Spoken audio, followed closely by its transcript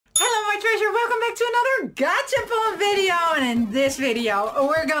treasure, welcome back to another Gashapon video, and in this video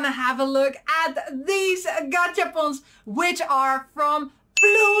we're gonna have a look at these Gashapons, which are from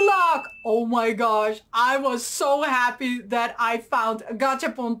BlueLock. Oh my gosh, I was so happy that I found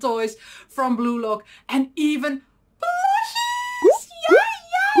Gashapon toys from BlueLock and even plushies!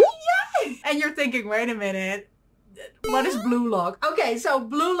 Yay! And you're thinking, wait a minute, what is BlueLock? Okay, so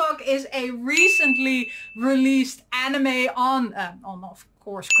BlueLock is a recently released anime on of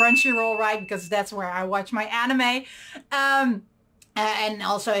course Crunchyroll, right? Because that's where I watch my anime. And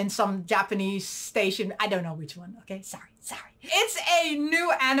also in some Japanese station. I don't know which one. Okay, sorry. It's a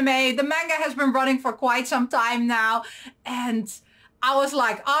new anime. The manga has been running for quite some time now. And I was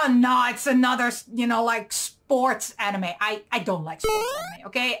like, oh no, it's another, like sports anime. I don't like sports anime,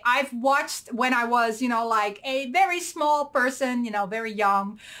 okay? I've watched when I was, like a very small person, very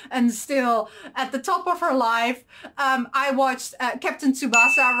young and still at the top of her life. I watched Captain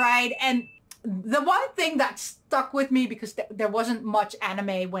Tsubasa, right? And the one thing that stuck with me, because there wasn't much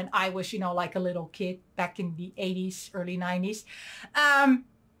anime when I was, like a little kid back in the 80s, early 90s.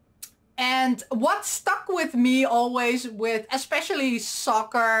 And what stuck with me always with especially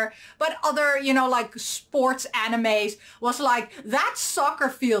soccer, but other, like sports animes, was like that soccer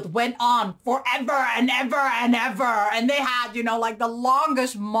field went on forever and ever and ever. And they had, like the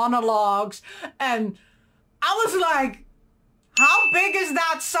longest monologues. And I was like, how big is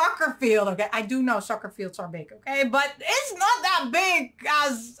that soccer field? Okay, I do know soccer fields are big, okay? But it's not that big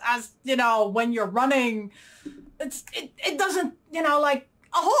as when you're running. It doesn't, like,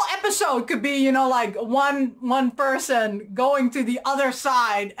 a whole episode could be, like one person going to the other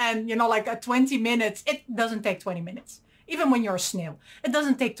side and, like a 20 minutes. It doesn't take 20 minutes. Even when you're a snail, it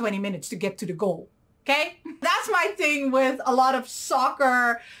doesn't take 20 minutes to get to the goal. Okay? That's my thing with a lot of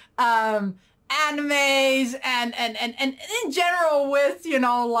soccer, animes and in general with,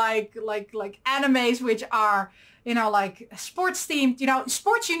 like animes which are, like sports themed,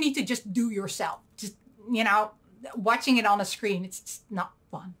 sports you need to just do yourself. Just, watching it on a screen, it's not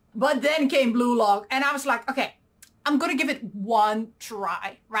fun. But then came BlueLock and I was like, okay, I'm gonna give it one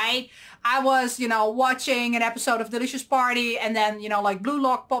try, right? I was, watching an episode of Delicious Party and then, like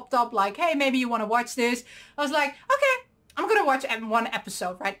BlueLock popped up like, hey, maybe you want to watch this. I was like, okay, I'm gonna watch one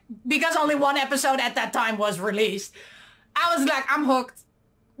episode, right? Because only one episode at that time was released. I was like, I'm hooked.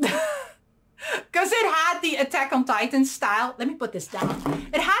 Because it had the Attack on Titan style. Let me put this down.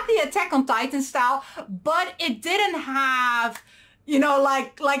 It had the Attack on Titan style, but it didn't have,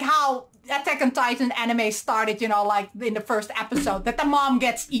 like how Attack on Titan anime started, like in the first episode, that the mom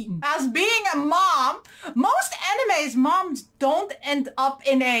gets eaten. As being a mom, most animes, moms don't end up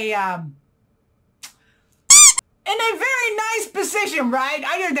in a very nice position, right?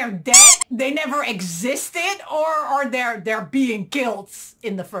 Either they're dead, they never existed, or they're being killed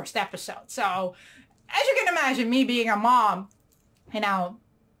in the first episode. So, as you can imagine, me being a mom,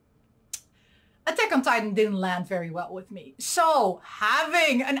 Attack on Titan didn't land very well with me. So,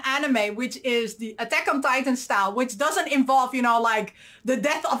 having an anime which is the Attack on Titan style, which doesn't involve, like the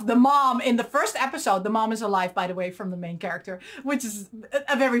death of the mom in the first episode. The mom is alive, by the way, from the main character, which is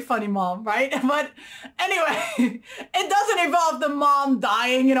a very funny mom, right? But anyway, it doesn't involve the mom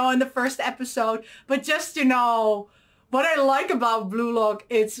dying, in the first episode. But just, what I like about BlueLock,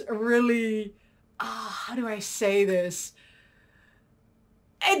 it's really, how do I say this?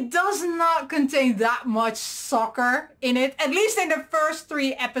 It does not contain that much soccer in it, at least in the first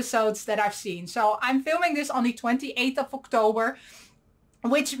 3 episodes that I've seen. So I'm filming this on the 28th of October,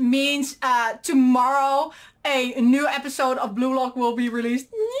 which means tomorrow a new episode of BlueLock will be released.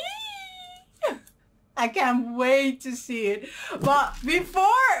 I can't wait to see it. But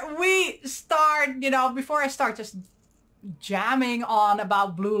before we start, before I start just jamming on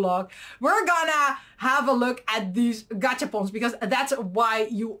about BlueLock, we're gonna have a look at these Gashapons, because that's why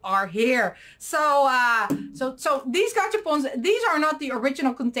you are here. So so these Gashapons, these are not the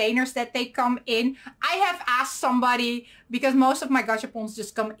original containers that they come in. I have asked somebody, because most of my Gashapons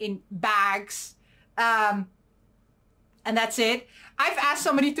just come in bags, and that's it. I've asked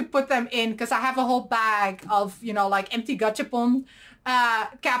somebody to put them in, because I have a whole bag of, like empty Gashapon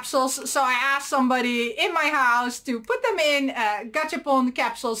capsules. So I asked somebody in my house to put them in Gashapon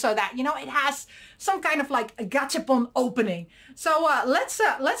capsules, so that it has some kind of like a Gashapon opening. So let's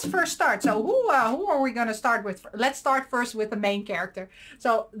first start. So who are we gonna start with? Let's start first with the main character.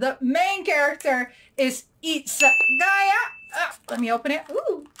 So the main character is Gaia. Let me open it.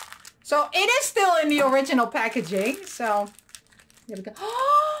 Ooh. So it is still in the original packaging. So here we go.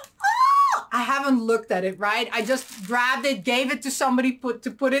 I haven't looked at it, right? I just grabbed it, gave it to somebody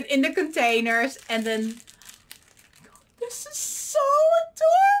to put it in the containers, and then this is so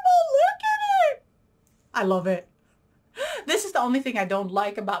adorable. Look I love it. This is the only thing I don't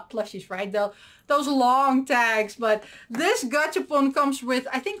like about plushies, right? Those long tags. But this Gashapon comes with,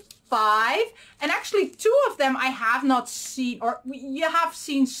 I think, 5. And actually 2 of them I have not seen, or you have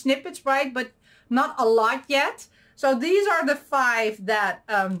seen snippets, right? But not a lot yet. So these are the 5 that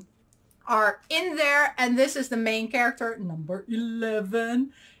are in there. And this is the main character, number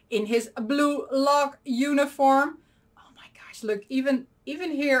 11, in his BlueLock uniform. Oh my gosh, look, even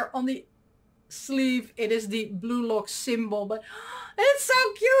here on the sleeve it is the BlueLock symbol, but it's so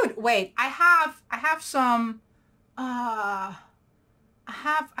cute. Wait, I have some I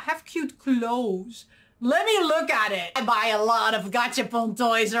have cute clothes. Let me look at it. I buy a lot of Gashapon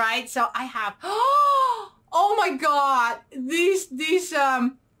toys, right? So I have, oh my god, these these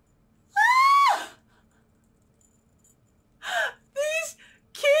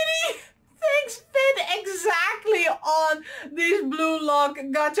kitty things fit exactly on these BlueLock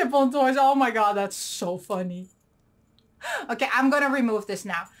Gashapon toys. Oh my god, that's so funny. Okay, I'm gonna remove this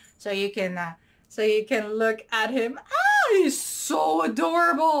now so you can look at him. Ah, he's so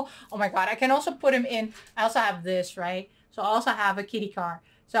adorable. Oh my god, I can also put him in. I also have this, right? So I also have a kitty car.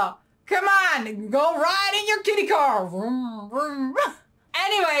 So come on, go ride in your kitty car. Vroom, vroom.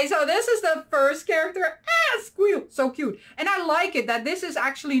 Anyway, so this is the first character. Ah, squeal. So cute. And I like it that this is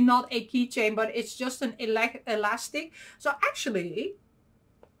actually not a keychain, but it's just an elastic. So actually,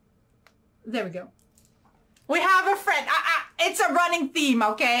 there we go. We have a friend. It's a running theme,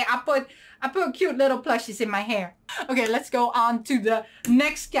 okay? I put cute little plushies in my hair. Okay, let's go on to the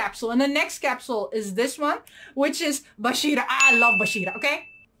next capsule. And the next capsule is this one, which is Bashira. I love Bashira, okay?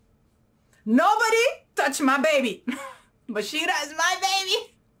 Nobody touch my baby. Bashira is my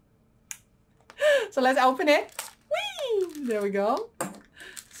baby. So let's open it. Whee! There we go.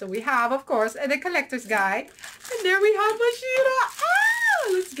 So we have, of course, the collector's guide. And there we have Bashira.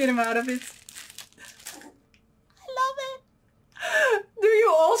 Ah! Let's get him out of it. I love it. Do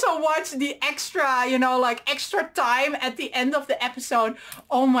you also watch the extra, you know, like extra time at the end of the episode?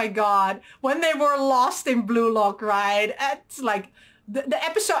 Oh my god. When they were lost in BlueLock, right? It's like the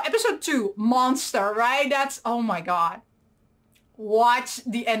episode 2, Monster, right? That's, oh my god. Watch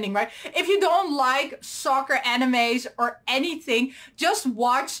the ending, right? If you don't like soccer animes or anything, just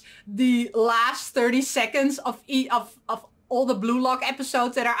watch the last 30 seconds of all the BlueLock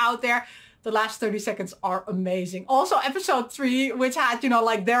episodes that are out there. The last 30 seconds are amazing. Also episode 3, which had, you know,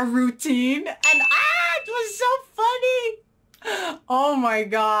 like their routine, and it was so funny. Oh my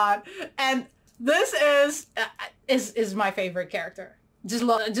god. And this is my favorite character. Just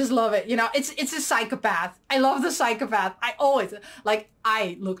love it. You know, it's a psychopath. I love the psychopath. I always, like,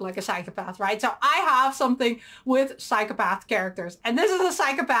 I look like a psychopath, right? So I have something with psychopath characters. And this is a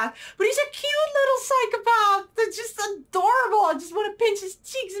psychopath, but he's a cute little psychopath. That's just adorable. I just want to pinch his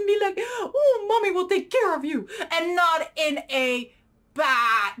cheeks and be like, oh, mommy will take care of you. And not in a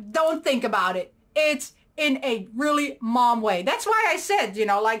bad, don't think about it. It's in a really mom way. That's why I said, you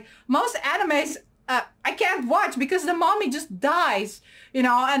know, like most animes, I can't watch because the mommy just dies, you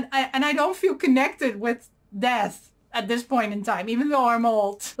know, and I don't feel connected with death at this point in time, even though I'm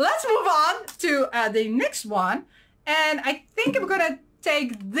old. Let's move on to the next one. And I think I'm gonna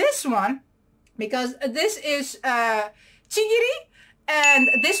take this one because this is Chigiri. And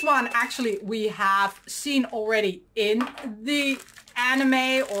this one actually we have seen already in the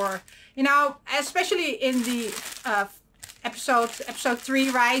anime, or, you know, especially in the episode 3,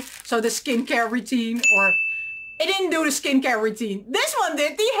 right? So the skincare routine, or it didn't do the skincare routine. This one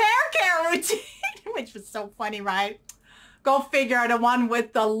did the hair care routine, which was so funny, right? Go figure, the one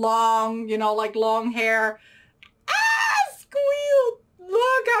with the long, you know, like long hair. Ah, squeal!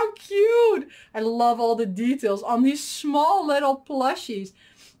 Look how cute! I love all the details on these small little plushies.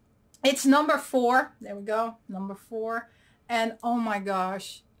 It's number 4. There we go, number 4. And oh my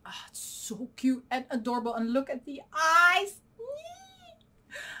gosh. It's so cute and adorable, and look at the eyes.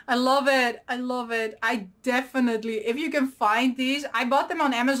 I love it. I love it. I definitely, if you can find these, I bought them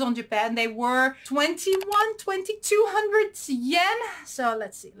on Amazon Japan. They were 2200 yen. So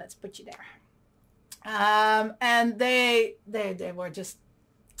let's see, let's put you there. And they were just,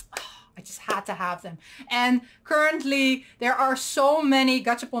 I just had to have them. And currently there are so many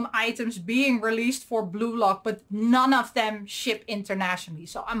Gashapon items being released for BlueLock, but none of them ship internationally.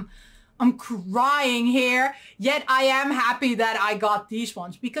 So I'm crying here, yet I am happy that I got these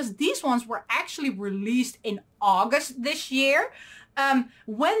ones, because these ones were actually released in August this year.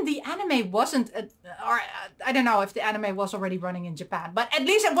 When the anime wasn't, I don't know if the anime was already running in Japan, but at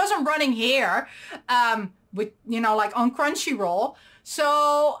least it wasn't running here, with, you know, like on Crunchyroll.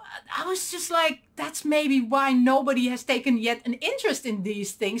 So I was just like, that's maybe why nobody has taken yet an interest in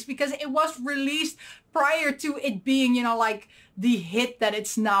these things, because it was released prior to it being, you know, like the hit that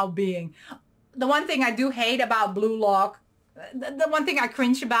it's now being. The one thing I do hate about BlueLock, the one thing I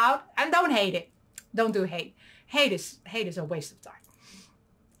cringe about, and don't hate it, don't do hate. Hate is a waste of time.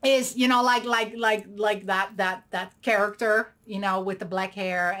 Is, you know, like that character, you know, with the black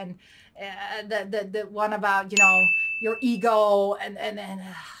hair, and the one about, you know, your ego, and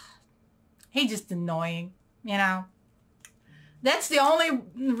he's just annoying, you know. That's the only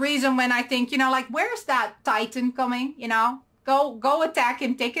reason when I think, you know, like, where's that Titan coming, you know? Go attack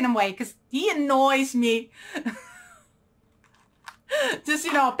him, take him away, because he annoys me. Just,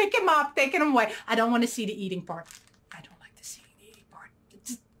 you know, pick him up, take him away. I don't want to see the eating part. I don't like to see the eating part.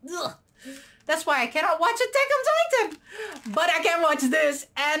 Just, ugh. That's why I cannot watch Attack on Titan. But I can watch this.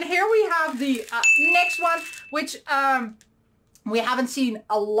 And here we have the next one, which we haven't seen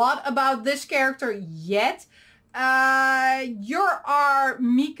a lot about this character yet. You're our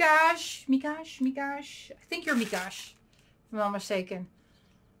Mikash. I think you're Mikash, if I'm not mistaken.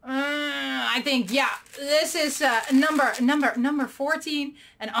 I think, yeah, this is number 14,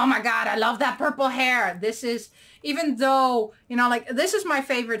 and oh my god, I love that purple hair. This is, even though, you know, like, this is my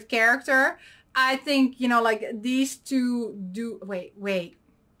favorite character, I think, you know, like, these two do, wait,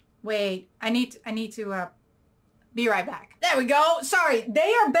 I need to be right back. There we go. Sorry,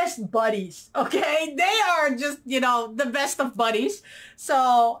 they are best buddies, okay? They are just, you know, the best of buddies.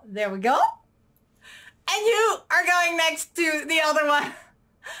 So there we go. And you are going next to the other one.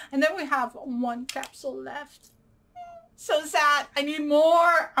 And then we have one capsule left. So sad. I need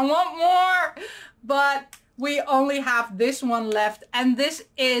more. I want more. But we only have this one left. And this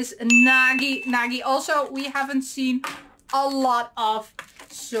is Nagi. Nagi also we haven't seen a lot of.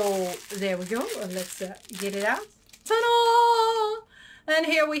 So there we go. Let's get it out. Ta-da! And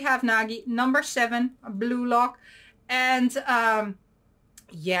here we have Nagi, number 7, BlueLock. And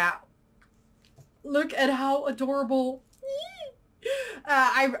yeah. Look at how adorable.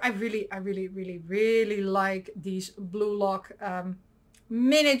 I really like these BlueLock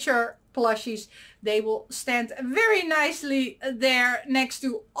miniature plushies. They will stand very nicely there next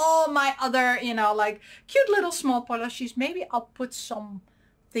to all my other, you know, like, cute little small plushies. Maybe I'll put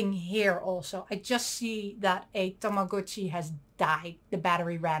something here also. I just see that a Tamagotchi has died. The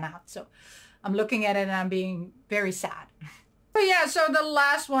battery ran out. So I'm looking at it and I'm being very sad. But yeah, so the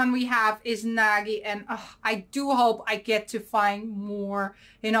last one we have is Nagi, and I do hope I get to find more,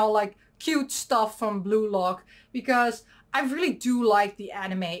 you know, like, cute stuff from BlueLock, because I really do like the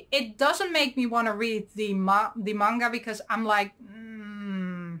anime. It doesn't make me want to read the manga, because I'm like,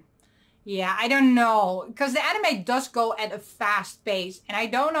 yeah, I don't know, because the anime does go at a fast pace, and I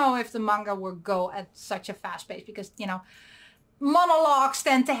don't know if the manga will go at such a fast pace, because, you know, monologues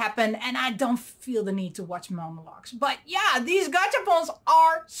tend to happen, and I don't feel the need to watch monologues. But yeah, these Gashapons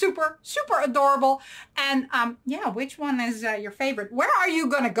are super adorable. And yeah, which one is your favorite? Where are you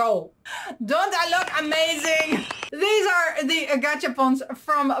gonna go? Don't I look amazing? These are the Gashapons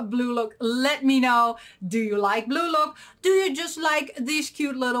from BlueLock. Let me know, do you like BlueLock? Do you just like these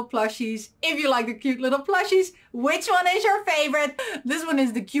cute little plushies? If you like the cute little plushies, which one is your favorite? This one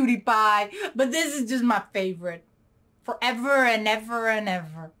is the cutie pie, but this is just my favorite. Forever and ever and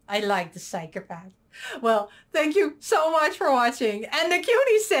ever. I like the psychopath. Well, thank you so much for watching. And the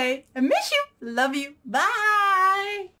cuties say, I miss you, love you, bye!